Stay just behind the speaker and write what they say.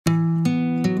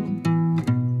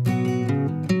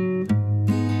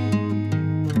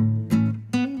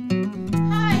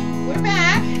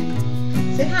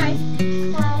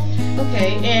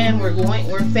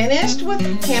we're finished with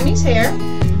Cammie's hair.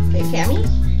 Okay, Cammie,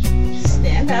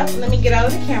 stand up. Let me get out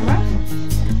of the camera.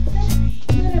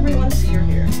 Let everyone see your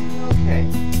hair. Okay.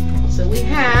 So we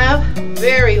have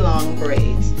very long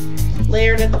braids,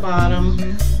 layered at the bottom.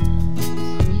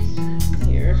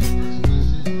 Here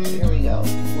we go.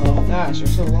 Well, gosh, they're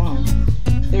so long.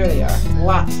 There they are.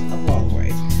 Lots of long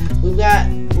braids. We've got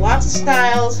lots of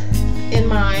styles in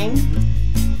mind.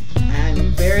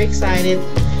 I'm very excited.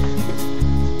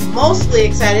 Mostly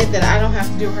excited that I don't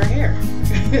have to do her hair.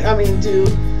 I mean, do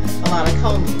a lot of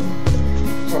combing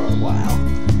for a while.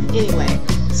 Anyway,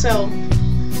 so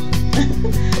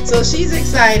she's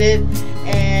excited,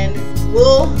 and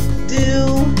we'll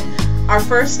do our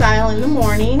first style in the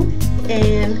morning,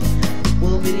 and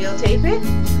we'll videotape it.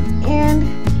 And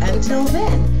until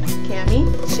then,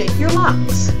 Cammie, shake your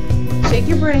locks, shake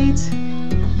your braids.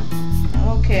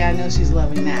 Okay, I know she's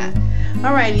loving that.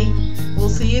 Alrighty, we'll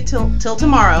see you till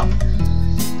tomorrow.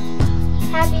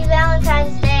 Happy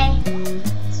Valentine's Day.